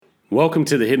Welcome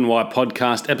to the Hidden Why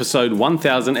podcast, episode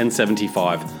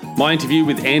 1075. My interview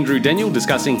with Andrew Daniel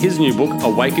discussing his new book,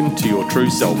 Awaken to Your True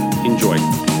Self. Enjoy.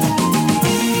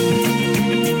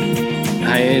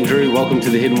 Hey Andrew, welcome to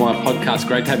the Hidden Why podcast.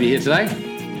 Great to have you here today.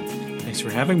 Thanks for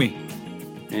having me.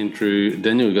 Andrew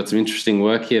Daniel, we've got some interesting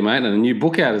work here, mate, and a new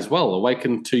book out as well,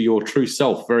 Awaken to Your True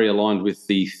Self, very aligned with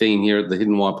the theme here at the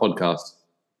Hidden Why podcast.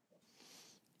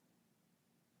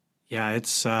 Yeah,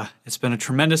 it's been a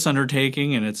tremendous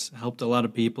undertaking, and it's helped a lot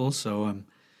of people, so I'm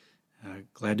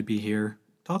glad to be here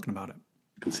talking about it.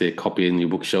 I can see a copy in your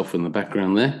bookshelf in the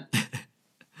background there.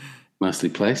 Nicely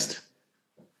placed.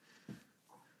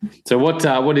 So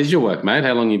what is your work, mate?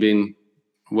 How long have you been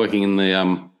working in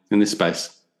this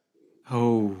space?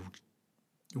 Oh,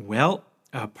 well,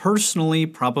 personally,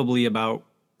 probably about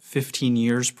 15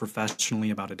 years,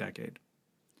 professionally, about a decade.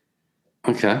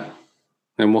 Okay.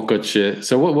 And what got you?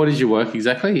 So what is your work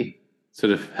exactly?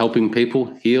 Sort of helping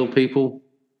people, heal people?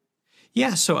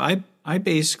 Yeah, so I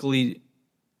basically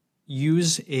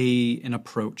use an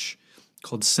approach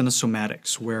called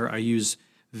cinesomatics, where I use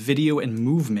video and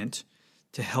movement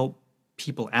to help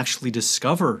people actually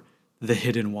discover the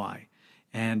hidden why.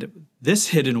 And this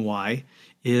hidden why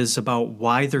is about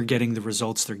why they're getting the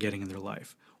results they're getting in their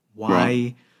life,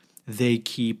 why they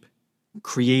keep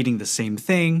creating the same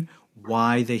thing,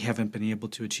 why they haven't been able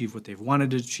to achieve what they've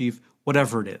wanted to achieve,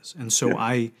 whatever it is. And so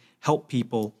I help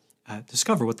people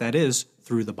discover what that is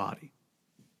through the body.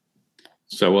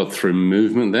 So what, through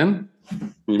movement then?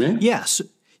 You mean? Yes.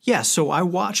 Yeah, so I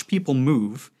watch people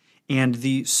move, and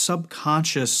the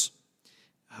subconscious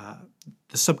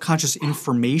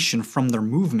information from their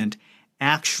movement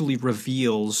actually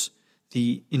reveals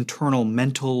the internal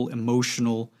mental,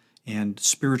 emotional, and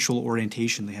spiritual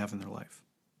orientation they have in their life.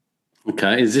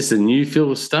 Okay. Is this a new field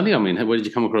of study? I mean, where did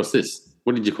you come across this?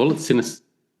 What did you call it? Cinesomatics.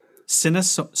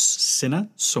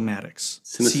 Cinesomatics.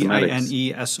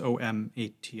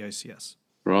 Cinesomatics.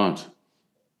 Right.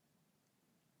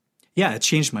 Yeah, it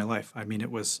changed my life. I mean,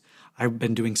 I've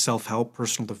been doing self-help,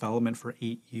 personal development for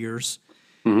 8 years,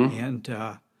 and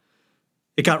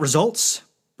it got results,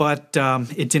 but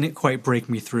it didn't quite break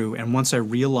me through. And once I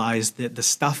realized that the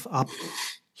stuff up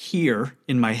here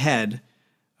in my head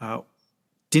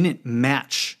didn't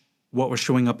match what was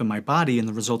showing up in my body and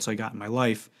the results I got in my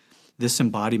life, this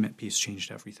embodiment piece changed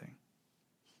everything.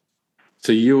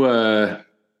 So you were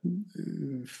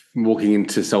walking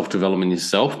into self-development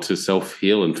yourself to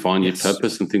self-heal and find your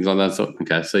purpose and things like that. So,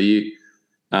 okay, so you,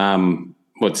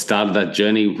 what started that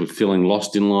journey with feeling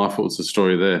lost in life? What was the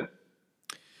story there?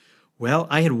 Well,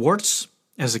 I had warts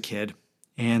as a kid,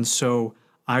 and so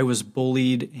I was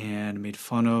bullied and made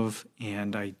fun of,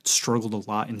 and I struggled a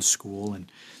lot in school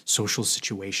and social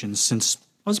situations since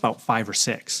I was about 5 or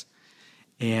 6.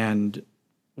 And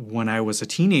when I was a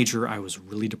teenager, I was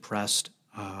really depressed.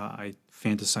 I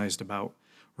fantasized about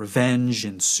revenge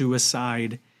and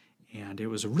suicide, and it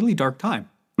was a really dark time.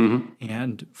 Mm-hmm.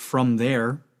 And from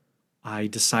there, I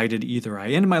decided either I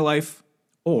end my life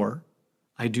or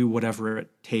I do whatever it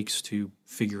takes to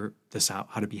figure this out,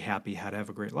 how to be happy, how to have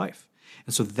a great life.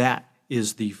 And so that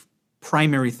is the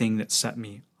primary thing that set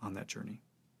me on that journey.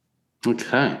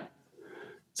 Okay.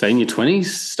 So in your 20s,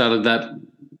 started that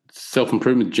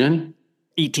self-improvement journey?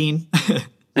 18.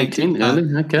 18,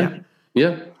 early? Okay.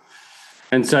 Yeah.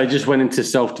 And so just went into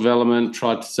self-development,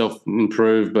 tried to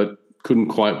self-improve, but couldn't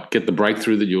quite get the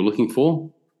breakthrough that you were looking for?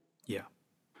 Yeah.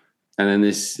 And then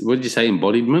this, what did you say,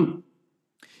 embodiment?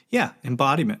 Yeah,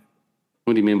 embodiment.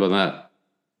 What do you mean by that?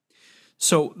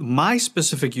 So my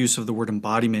specific use of the word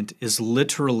embodiment is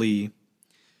literally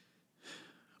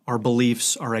our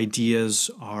beliefs, our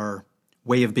ideas, our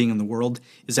way of being in the world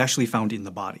is actually found in the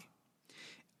body.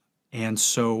 And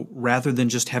so rather than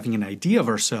just having an idea of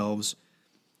ourselves,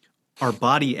 our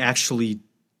body actually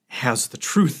has the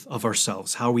truth of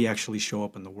ourselves, how we actually show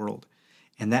up in the world.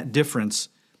 And that difference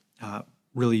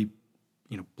really,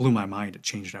 blew my mind. It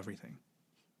changed everything.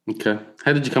 Okay.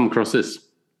 How did you come across this?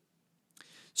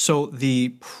 So the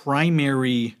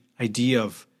primary idea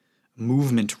of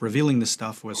movement, revealing this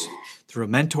stuff, was through a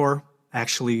mentor.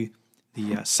 Actually,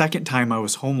 the second time I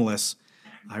was homeless,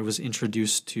 I was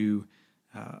introduced to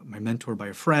my mentor by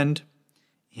a friend,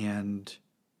 and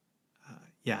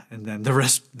and then the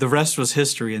rest was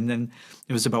history. And then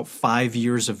it was about 5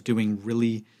 years of doing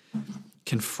really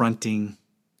confronting,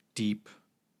 deep,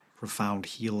 profound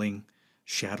healing,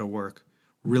 shadow work,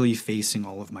 really facing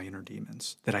all of my inner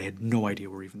demons that I had no idea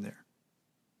were even there.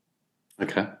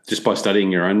 Okay. Just by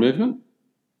studying your own movement?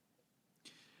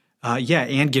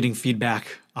 And getting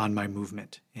feedback on my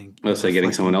movement. So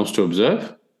getting someone else to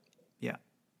observe? Yeah.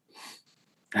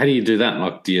 How do you do that?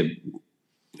 Like, do you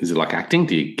is it like acting?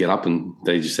 Do you get up and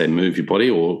they just say move your body,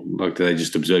 or like do they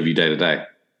just observe you day to day?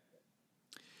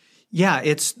 Yeah,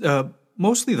 it's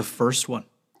mostly the first one.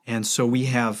 And so we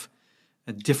have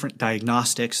different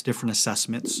diagnostics, different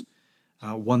assessments.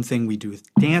 One thing we do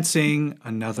with dancing,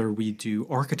 another we do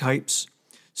archetypes.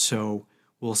 So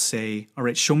we'll say, all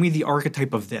right, show me the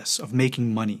archetype of this, of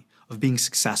making money, of being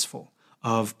successful,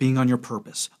 of being on your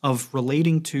purpose, of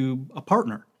relating to a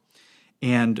partner.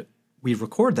 And we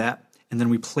record that, and then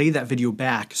we play that video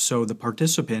back so the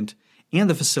participant and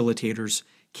the facilitators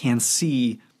can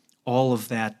see all of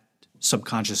that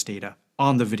subconscious data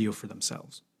on the video for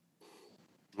themselves.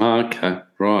 Okay,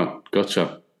 right,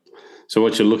 gotcha. So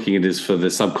what you're looking at is for the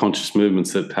subconscious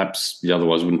movements that perhaps you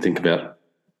otherwise wouldn't think about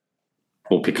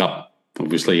or pick up.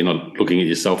 Obviously, you're not looking at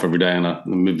yourself every day on a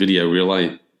video reel, are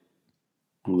you?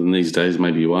 Well, then these days,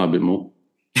 maybe you are a bit more.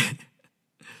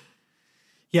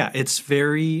 Yeah, it's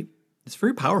very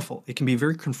powerful. It can be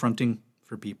very confronting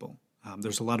for people.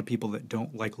 There's a lot of people that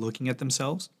don't like looking at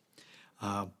themselves,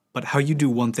 but how you do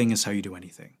one thing is how you do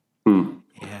anything.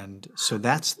 And so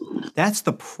that's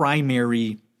the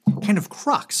primary kind of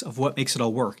crux of what makes it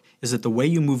all work, is that the way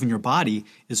you move in your body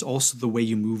is also the way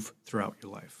you move throughout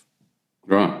your life.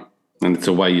 Right. And it's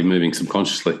a way you're moving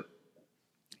subconsciously.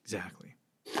 Exactly.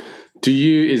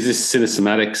 Is this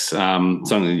cinesomatics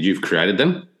something that you've created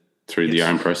then through Yes. your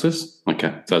own process?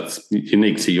 Okay. So it's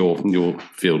unique to your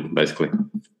field, basically.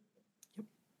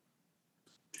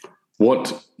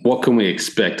 What can we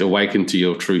expect awaken to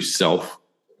your true self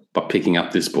by picking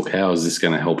up this book? How is this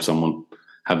going to help someone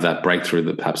have that breakthrough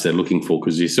that perhaps they're looking for?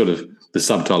 Because the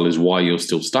subtitle is why you're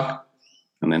still stuck,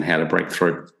 and then how to break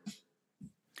through.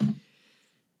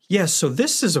 Yes, so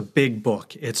this is a big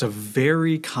book. It's a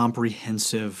very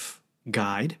comprehensive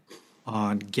guide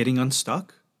on getting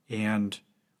unstuck and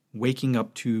waking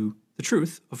up to the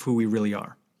truth of who we really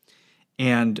are.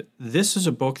 And this is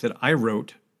a book that I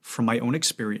wrote from my own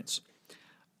experience.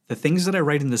 The things that I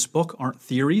write in this book aren't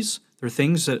theories. They're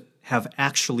things that have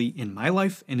actually, in my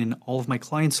life and in all of my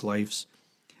clients' lives,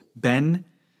 been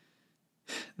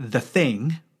the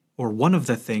thing or one of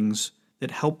the things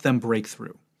that help them break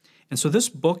through. And so this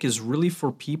book is really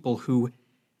for people who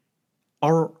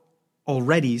are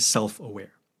already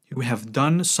self-aware, who have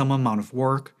done some amount of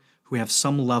work, who have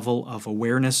some level of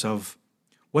awareness of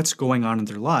what's going on in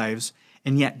their lives.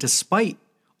 And yet, despite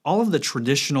all of the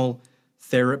traditional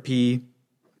therapy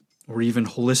or even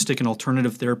holistic and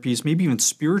alternative therapies, maybe even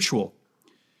spiritual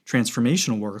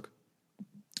transformational work,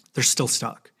 they're still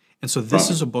stuck. And so this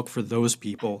is a book for those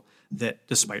people that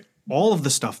despite all of the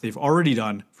stuff they've already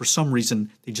done, for some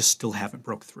reason, they just still haven't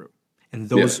broke through. And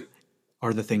those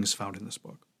are the things found in this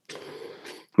book.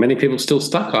 Many people still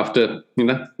stuck after,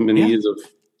 many years of,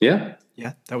 Yeah,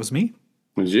 that was me.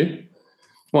 Was you?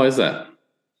 Why is that?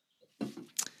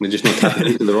 They're just not tapping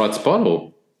into the right spot,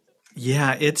 or?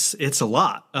 Yeah, it's a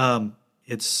lot.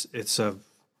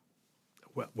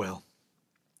 Well,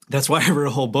 that's why I wrote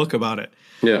a whole book about it.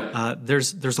 Yeah.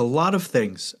 There's a lot of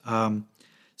things.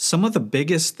 Some of the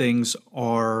biggest things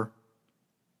are,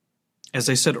 as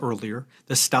I said earlier,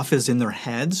 the stuff is in their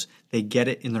heads. They get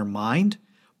it in their mind,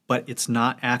 but it's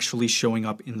not actually showing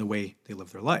up in the way they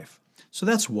live their life. So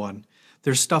that's one.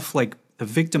 There's stuff like the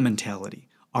victim mentality,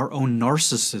 our own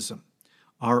narcissism,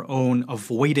 our own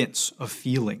avoidance of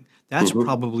feeling. That's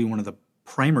probably one of the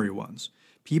primary ones.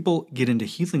 People get into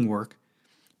healing work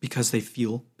because they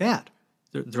feel bad.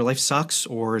 Their life sucks,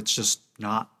 or it's just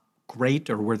not great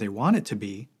or where they want it to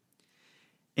be.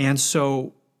 And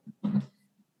so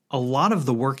a lot of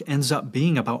the work ends up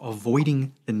being about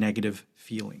avoiding the negative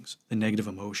feelings, the negative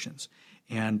emotions.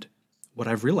 And what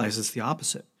I've realized is the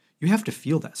opposite. You have to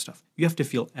feel that stuff. You have to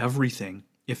feel everything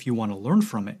if you want to learn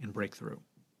from it and break through.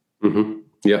 Mm-hmm.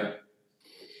 Yeah.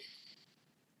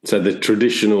 So the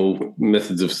traditional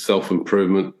methods of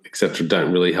self-improvement, et cetera,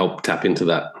 don't really help tap into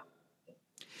that.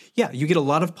 Yeah, you get a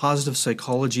lot of positive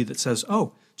psychology that says,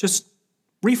 oh, just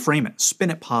reframe it,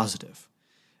 spin it positive.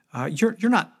 You're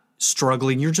not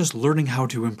struggling, you're just learning how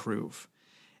to improve.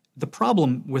 The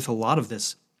problem with a lot of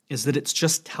this is that it's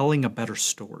just telling a better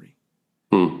story.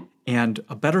 And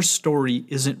a better story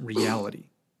isn't reality.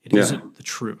 It isn't the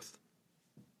truth.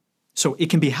 So it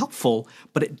can be helpful,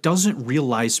 but it doesn't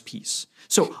realize peace.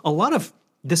 So a lot of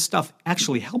this stuff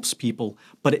actually helps people,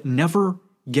 but it never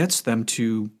gets them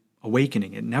to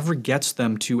awakening. It never gets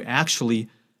them to actually,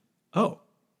 oh,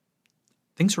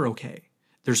 things are okay.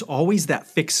 There's always that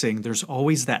fixing. There's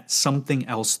always that something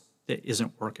else that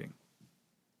isn't working.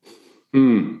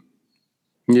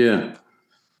 Yeah.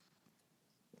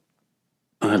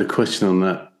 I had a question on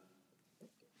that.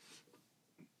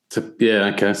 So yeah,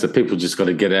 okay. So people just got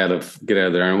to get out of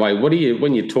their own way. What do you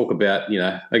when you talk about,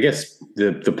 I guess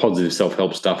the positive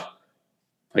self-help stuff,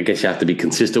 I guess you have to be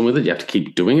consistent with it. You have to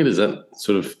keep doing it. Does that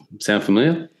sort of sound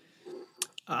familiar?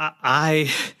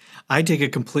 I I take a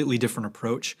completely different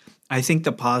approach. I think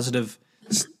the positive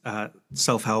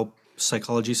self-help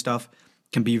psychology stuff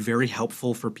can be very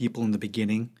helpful for people in the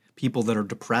beginning, people that are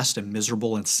depressed and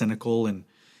miserable and cynical and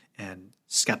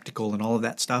skeptical and all of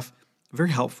that stuff.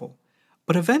 Very helpful.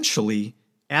 But eventually,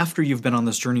 after you've been on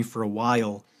this journey for a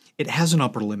while, it has an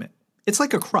upper limit. It's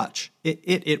like a crutch.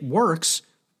 It works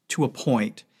to a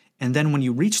point, and then when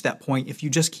you reach that point, if you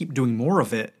just keep doing more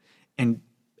of it and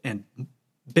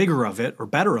bigger of it or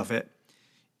better of it,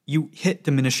 you hit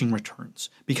diminishing returns.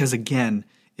 Because again,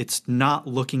 it's not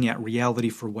looking at reality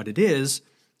for what it is.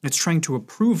 It's trying to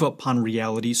improve upon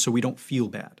reality so we don't feel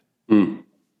bad.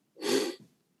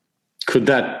 Could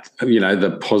that,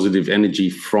 the positive energy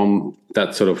from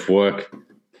that sort of work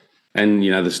and,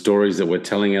 the stories that we're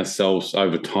telling ourselves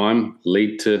over time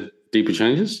lead to deeper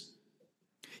changes?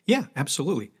 Yeah,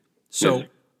 absolutely. So Yeah.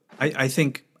 I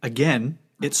think, again,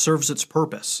 it serves its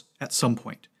purpose at some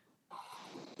point,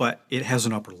 but it has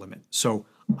an upper limit. So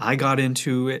I got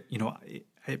into it,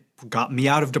 it got me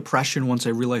out of depression once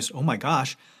I realized, oh my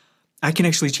gosh, I can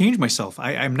actually change myself.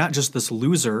 I'm not just this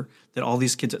loser that all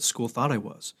these kids at school thought I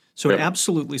was. So it Yep.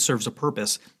 absolutely serves a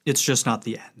purpose. It's just not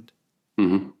the end.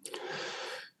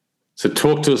 So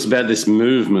talk to us about this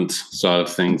movement side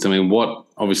of things. I mean,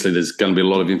 obviously there's going to be a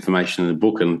lot of information in the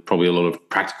book and probably a lot of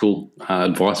practical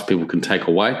advice people can take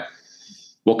away.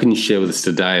 What can you share with us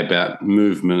today about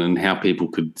movement and how people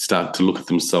could start to look at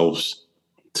themselves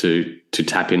to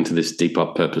tap into this deeper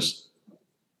purpose?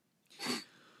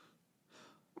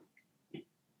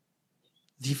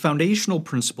 The foundational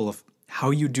principle of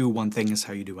how you do one thing is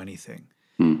how you do anything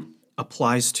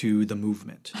applies to the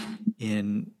movement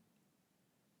in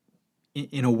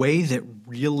a way that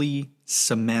really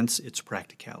cements its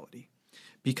practicality.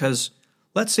 Because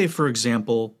let's say, for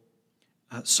example,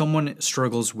 someone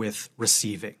struggles with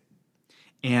receiving.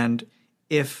 And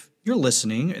if you're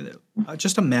listening,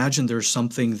 just imagine there's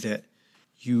something that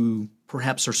you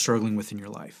perhaps are struggling with in your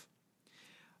life.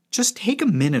 Just take a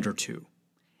minute or two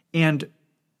and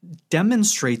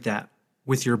demonstrate that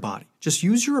with your body. Just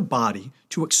use your body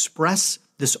to express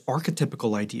this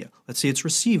archetypical idea. Let's say it's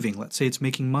receiving. Let's say it's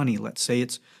making money. Let's say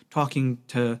it's talking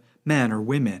to men or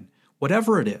women,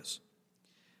 whatever it is.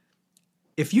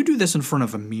 If you do this in front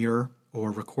of a mirror or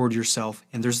record yourself,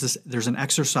 and there's an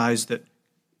exercise that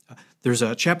there's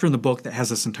a chapter in the book that has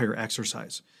this entire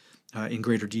exercise in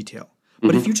greater detail.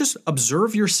 But if you just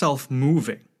observe yourself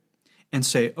moving and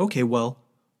say, okay, well,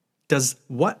 does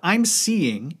what I'm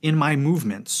seeing in my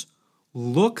movements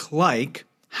look like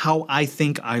how I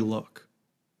think I look?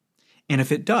 And if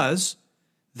it does,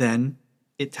 then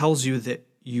it tells you that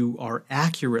you are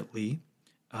accurately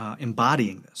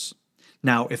embodying this.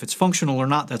 Now, if it's functional or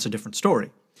not, that's a different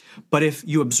story. But if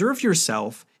you observe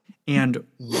yourself and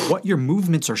what your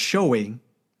movements are showing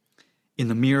in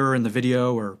the mirror, in the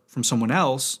video, or from someone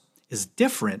else is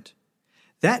different,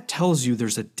 that tells you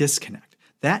there's a disconnect.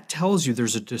 That tells you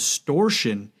there's a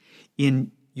distortion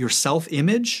in your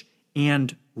self-image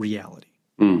and reality.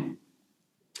 And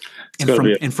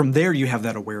from there, you have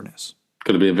that awareness.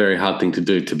 Got to be a very hard thing to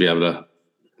do, to be able to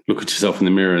look at yourself in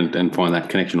the mirror and find that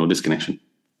connection or disconnection.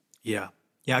 Yeah.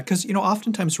 Yeah, because,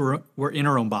 oftentimes we're in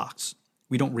our own box.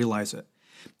 We don't realize it.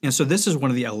 And so this is one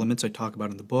of the elements I talk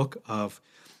about in the book of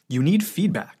you need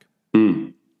feedback.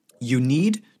 You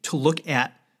need to look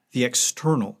at the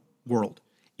external world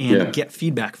and get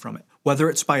feedback from it, whether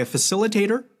it's by a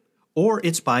facilitator or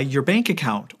it's by your bank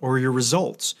account or your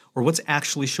results or what's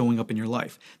actually showing up in your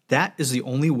life. That is the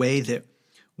only way that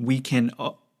we can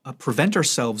prevent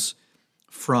ourselves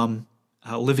from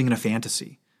living in a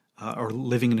fantasy or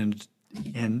living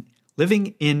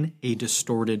in a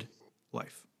distorted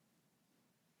life.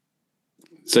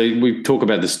 So we talk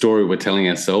about the story we're telling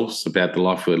ourselves about the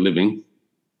life we're living.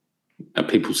 Are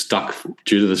people stuck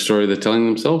due to the story they're telling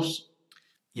themselves?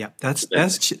 Yeah, that's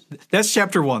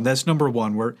chapter 1. That's number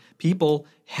 1, where people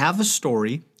have a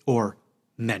story or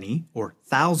many or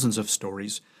thousands of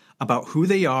stories about who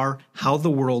they are, how the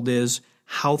world is,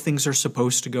 how things are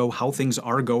supposed to go, how things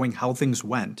are going, how things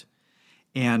went.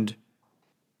 And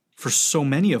for so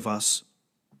many of us,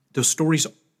 those stories,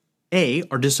 A,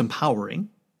 are disempowering,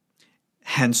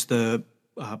 hence the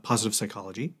positive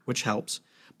psychology, which helps.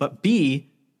 But B,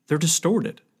 they're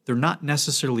distorted. They're not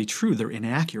necessarily true. They're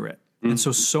inaccurate. And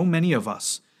so many of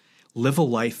us live a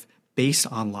life based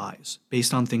on lies,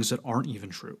 based on things that aren't even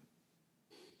true.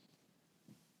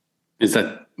 Is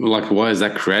that why is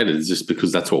that created? Is just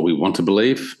because that's what we want to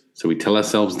believe? So we tell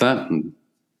ourselves that. And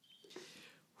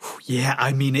Yeah,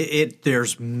 I mean,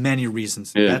 there's many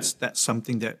reasons. Yeah. That's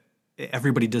something that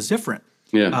everybody does different.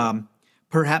 yeah.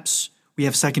 Perhaps we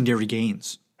have secondary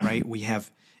gains, right? We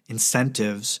have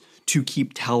incentives to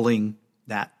keep telling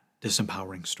that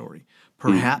disempowering story.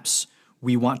 Perhaps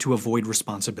we want to avoid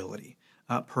responsibility.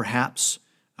 Perhaps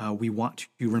we want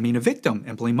to remain a victim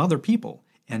and blame other people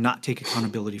and not take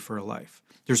accountability for our life.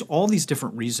 There's all these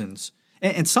different reasons.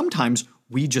 And sometimes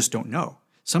we just don't know.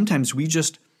 Sometimes we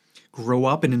just grow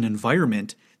up in an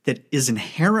environment that is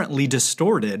inherently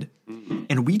distorted,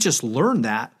 and we just learn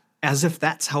that as if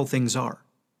that's how things are.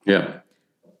 Yeah.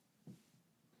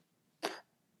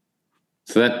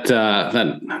 So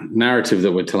that narrative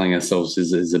that we're telling ourselves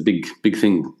is a big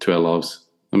thing to our lives.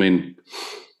 I mean,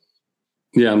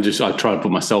 yeah, I try to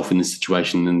put myself in this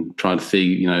situation and try to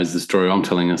see, is the story I'm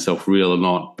telling myself real or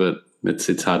not? But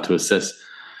it's hard to assess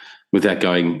without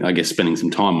going, I guess, spending some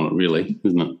time on it, really,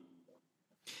 isn't it?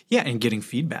 Yeah, and getting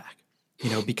feedback,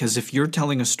 because if you're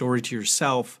telling a story to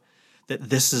yourself that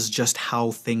this is just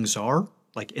how things are,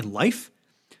 like in life,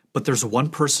 but there's one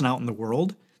person out in the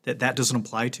world that doesn't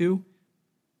apply to,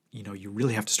 you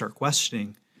really have to start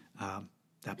questioning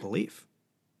that belief.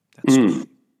 That story.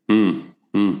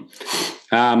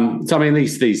 So, I mean,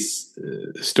 these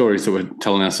stories that we're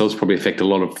telling ourselves probably affect a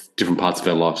lot of different parts of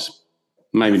our lives.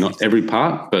 Maybe not every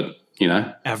part, but,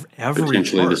 Every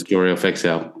potentially part. the story affects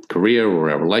our career or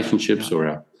our relationships or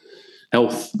our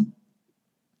health.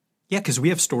 Yeah, because we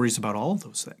have stories about all of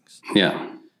those things.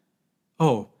 Yeah.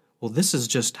 Oh, well, this is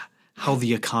just how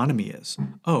the economy is.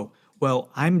 Oh,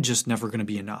 well, I'm just never going to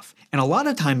be enough. And a lot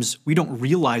of times we don't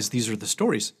realize these are the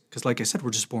stories because, like I said, we're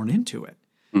just born into it.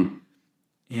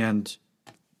 And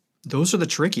those are the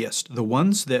trickiest, the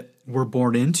ones that we're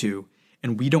born into,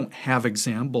 and we don't have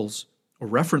examples or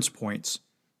reference points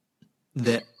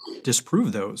that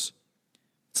disprove those.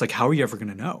 It's like, how are you ever going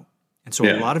to know? And so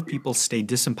a lot of people stay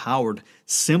disempowered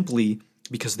simply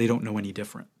because they don't know any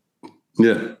different.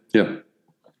 Yeah. I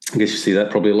guess you see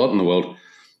that probably a lot in the world.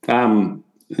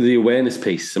 The awareness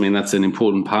piece, I mean, that's an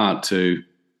important part to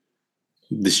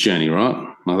this journey,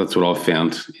 right? Well, that's what I've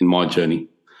found in my journey.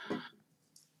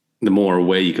 The more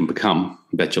aware you can become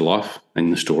about your life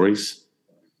and the stories,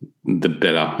 the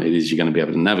better it is you're going to be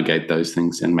able to navigate those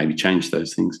things and maybe change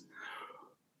those things.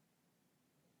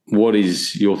 What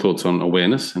is your thoughts on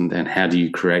awareness and how do you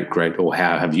create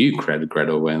how have you created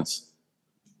greater awareness?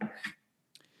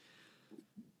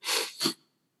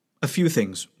 A few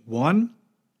things. One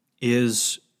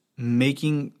is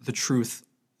making the truth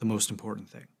the most important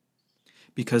thing.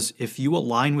 Because if you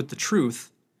align with the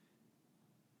truth,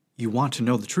 you want to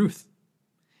know the truth.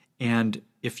 And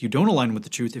if you don't align with the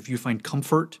truth, if you find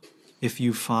comfort, if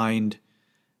you find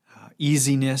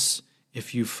easiness,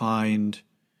 if you find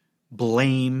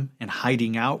blame and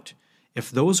hiding out,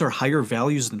 if those are higher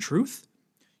values than truth,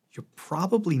 you're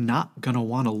probably not going to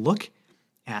want to look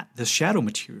at the shadow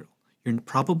material. You're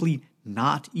probably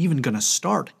not even going to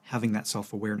start having that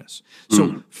self-awareness.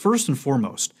 So first and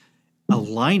foremost,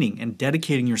 aligning and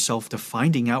dedicating yourself to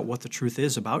finding out what the truth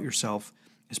is about yourself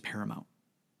is paramount.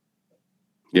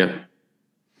 Yeah.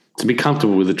 To be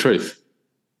comfortable with the truth.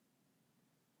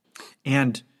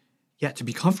 And to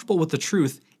be comfortable with the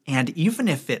truth, and even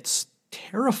if it's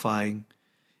terrifying,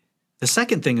 the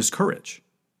second thing is courage,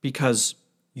 because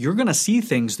you're going to see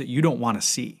things that you don't want to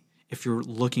see if you're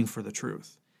looking for the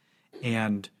truth.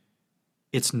 And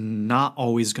it's not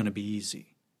always going to be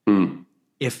easy.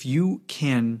 If you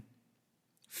can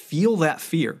feel that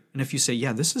fear, and if you say,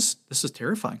 yeah, this is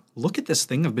terrifying. Look at this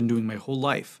thing I've been doing my whole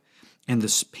life, and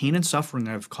this pain and suffering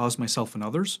I've caused myself and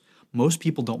others. Most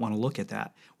people don't want to look at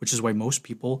that, which is why most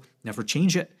people never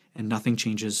change it, and nothing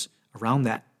changes around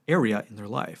that area in their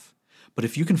life. But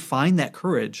if you can find that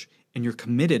courage and you're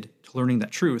committed to learning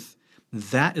that truth,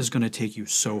 that is going to take you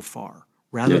so far,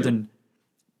 rather than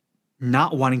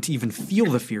not wanting to even feel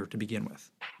the fear to begin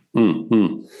with.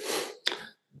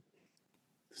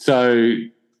 So,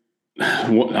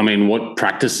 what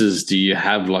practices do you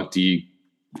have? Like, do you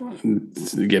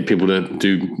get people to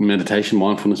do meditation,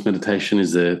 mindfulness meditation?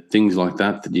 Is there things like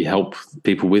that you help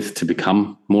people with to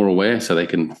become more aware so they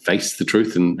can face the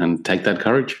truth and take that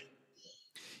courage?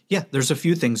 Yeah, there's a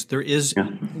few things. There is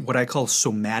what I call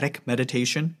somatic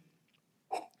meditation.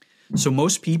 So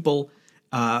most people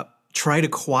try to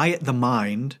quiet the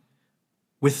mind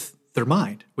with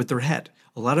their head.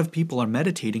 A lot of people are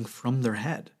meditating from their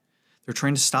head. They're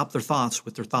trying to stop their thoughts,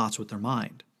 with their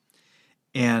mind.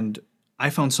 And I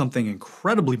found something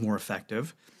incredibly more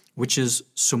effective, which is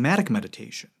somatic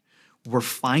meditation. We're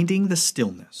finding the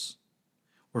stillness.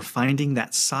 We're finding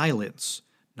that silence,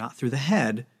 not through the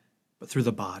head, but through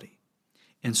the body.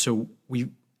 And so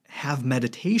we have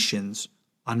meditations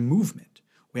on movement.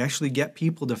 We actually get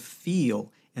people to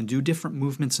feel and do different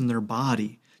movements in their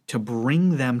body to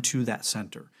bring them to that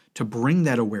center, to bring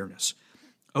that awareness.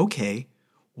 Okay,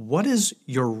 what does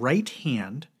your right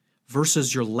hand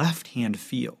versus your left hand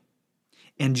feel?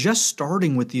 And just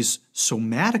starting with these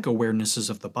somatic awarenesses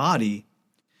of the body,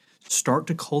 start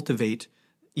to cultivate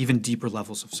even deeper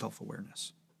levels of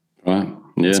self-awareness. Right.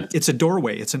 Yeah. It's a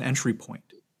doorway. It's an entry point.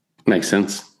 Makes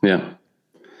sense. Yeah.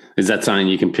 Is that something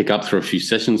you can pick up through a few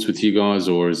sessions with you guys,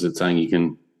 or is it something you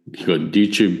got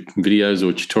YouTube videos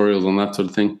or tutorials on that sort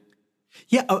of thing?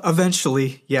 Yeah,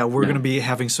 eventually. Yeah, we're going to be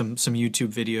having some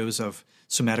YouTube videos of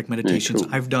somatic meditations. Yeah,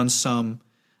 cool. I've done some.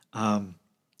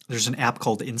 There's an app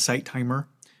called Insight Timer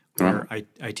where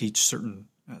I teach certain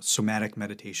somatic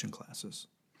meditation classes.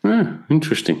 Oh,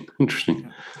 interesting. Yeah.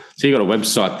 So you got a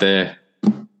website there,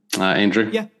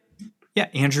 Andrew? Yeah,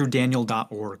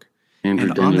 andrewdaniel.org.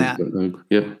 And on that,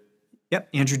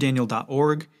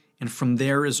 andrewdaniel.org. And from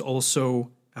there is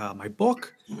also my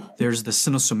book. There's the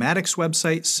Cinesomatics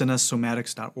website,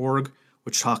 cinesomatics.org,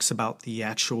 which talks about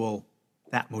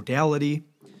that modality,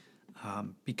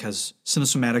 because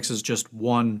Cinesomatics is just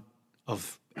one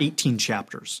of 18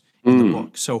 chapters in the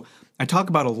book. So I talk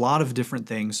about a lot of different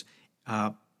things,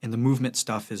 and the movement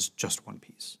stuff is just one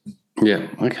piece. Yeah,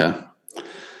 okay.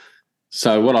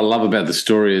 So what I love about the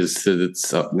story is that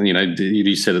it's,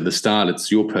 you said at the start, it's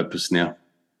your purpose now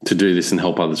to do this and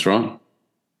help others, right?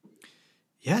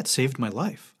 Yeah, it saved my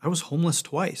life. I was homeless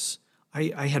twice.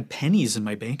 I had pennies in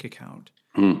my bank account.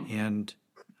 And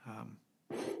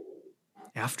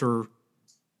after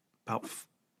about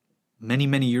many,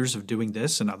 many years of doing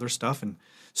this and other stuff and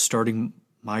starting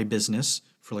my business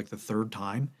for like the third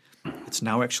time, it's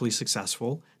now actually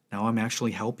successful. Now I'm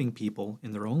actually helping people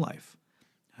in their own life.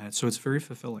 So it's very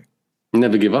fulfilling.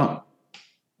 Never give up.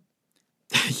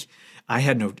 I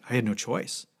had no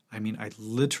choice. I mean, I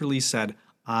literally said,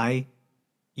 I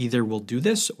either will do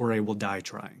this or I will die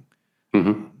trying.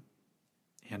 Mm-hmm.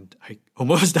 And I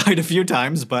almost died a few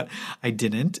times, but I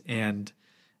didn't. And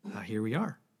here we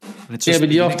are. And it's but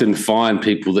you often find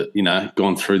people that,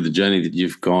 gone through the journey that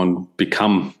you've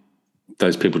become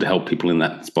those people to help people in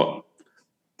that spot,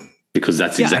 because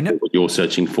that's exactly what you're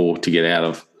searching for to get out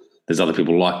of. There's other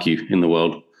people like you in the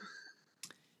world.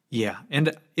 Yeah.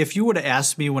 And if you would have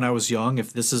asked me when I was young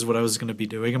if this is what I was going to be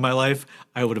doing in my life,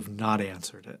 I would have not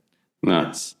answered it.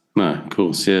 No, of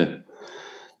course, yeah.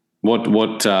 What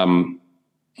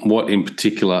in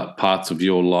particular parts of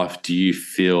your life do you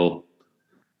feel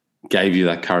gave you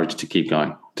that courage to keep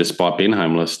going, despite being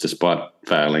homeless, despite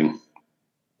failing?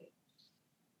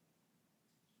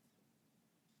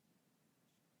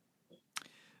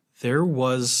 There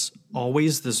was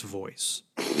always this voice.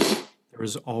 There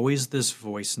was always this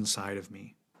voice inside of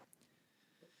me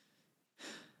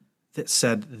that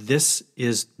said, this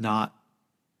is not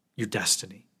your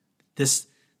destiny. This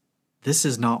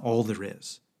is not all there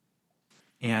is.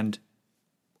 And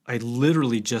I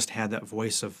literally just had that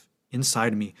voice of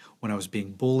inside of me when I was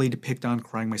being bullied, picked on,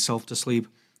 crying myself to sleep,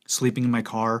 sleeping in my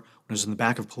car, when I was in the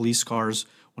back of police cars,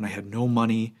 when I had no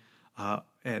money,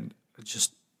 and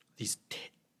just these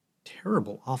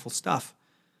terrible, awful stuff.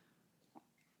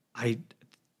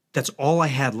 That's all I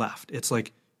had left. It's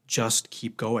like, just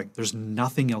keep going. There's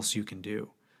nothing else you can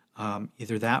do.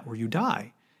 Either that or you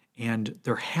die. And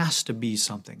there has to be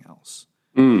something else.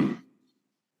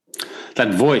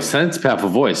 That voice, that's a powerful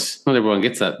voice. Not everyone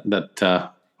gets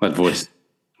that voice.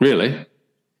 Really?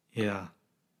 Yeah.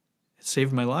 It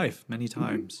saved my life many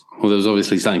times. Well, there was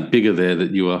obviously something bigger there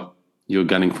that you were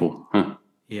gunning for, huh?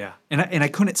 Yeah. And I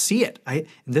couldn't see it.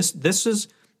 This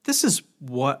is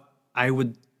what I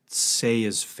would say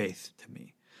is faith to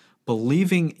me.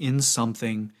 Believing in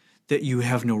something that you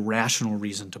have no rational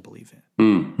reason to believe in.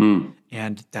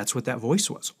 And that's what that voice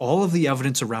was. All of the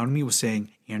evidence around me was saying,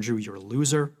 Andrew, you're a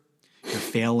loser, you're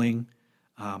failing,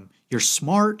 you're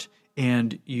smart,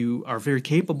 and you are very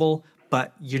capable,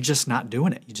 but you're just not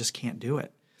doing it. You just can't do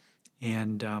it.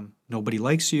 And nobody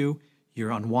likes you.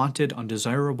 You're unwanted,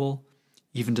 undesirable,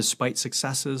 even despite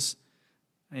successes.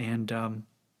 And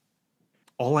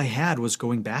all I had was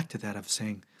going back to that of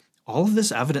saying, all of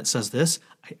this evidence says this.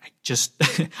 I just,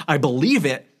 I believe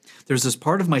it. There's this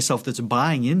part of myself that's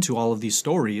buying into all of these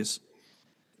stories,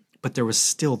 but there was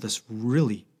still this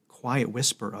really quiet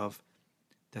whisper of,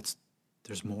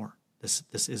 there's more. This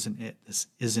isn't it. This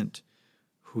isn't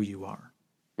who you are.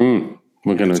 We're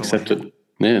going to accept it.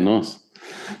 Yeah, nice.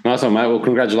 Nice one, mate. Well,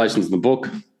 congratulations on the book.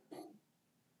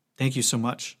 Thank you so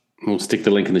much. We'll stick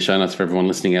the link in the show notes for everyone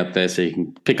listening out there so you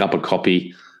can pick up a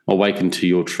copy. Awaken to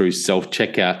Your True Self.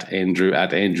 Check out Andrew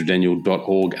at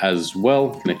andrewdaniel.org as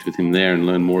well. Connect with him there and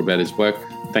learn more about his work.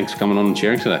 Thanks for coming on and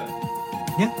sharing today.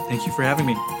 Yeah, thank you for having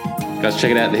me. Guys,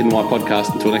 check it out, The Hidden Why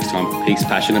Podcast. Until next time, peace,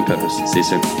 passion, and purpose. See you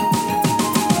soon.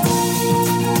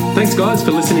 Thanks, guys,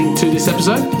 for listening to this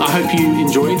episode. I hope you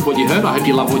enjoyed what you heard. I hope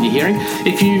you love what you're hearing.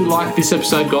 If you like this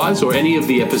episode, guys, or any of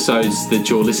the episodes that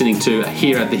you're listening to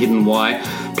here at The Hidden Why,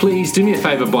 please do me a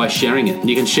favor by sharing it.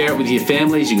 You can share it with your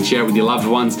families. You can share it with your loved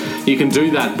ones. You can do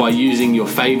that by using your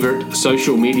favorite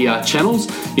social media channels,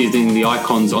 using the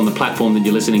icons on the platform that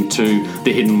you're listening to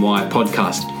The Hidden Why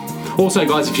podcast. Also,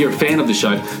 guys, if you're a fan of the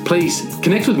show, please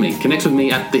connect with me. Connect with me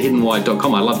at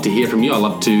thehiddenwhy.com. I love to hear from you. I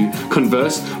love to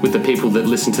converse with the people that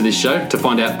listen to this show to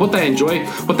find out what they enjoy,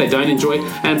 what they don't enjoy,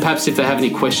 and perhaps if they have any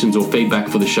questions or feedback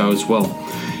for the show as well.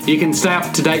 You can stay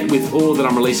up to date with all that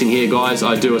I'm releasing here, guys.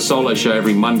 I do a solo show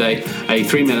every Monday, a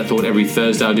 3-minute thought every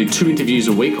Thursday. I do 2 interviews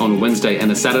a week on a Wednesday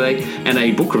and a Saturday, and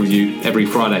a book review every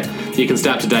Friday. You can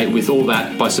stay up to date with all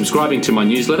that by subscribing to my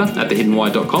newsletter at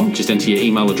thehiddenwhy.com. Just enter your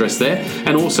email address there,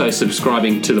 and also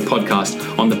subscribing to the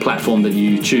podcast on the platform that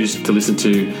you choose to listen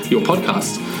to your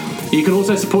podcasts. You can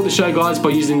also support the show, guys,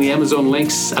 by using the Amazon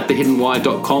links at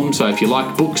thehiddenwhy.com. So if you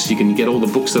like books, you can get all the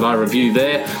books that I review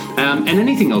there, and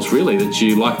anything else really that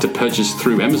you like to purchase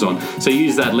through Amazon. So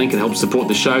use that link, it helps support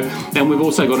the show. And we've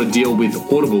also got a deal with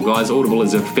Audible, guys. Audible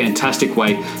is a fantastic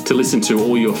way to listen to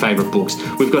all your favorite books.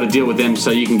 We've got a deal with them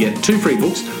so you can get 2 free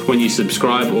books when you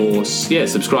subscribe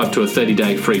subscribe to a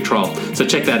 30-day free trial. So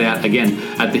check that out again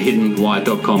at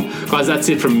thehiddenwhy.com. Guys, that's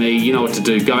it from me. You know what to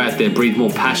do. Go out there, breathe more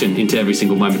passion into every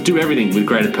single moment. Do everything with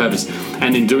greater purpose,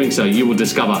 and in doing so you will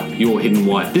discover your hidden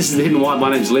why. This is The Hidden Why. My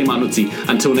name is Lee Martinuzzi.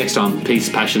 Until next time, peace,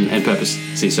 passion, and purpose.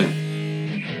 See you soon.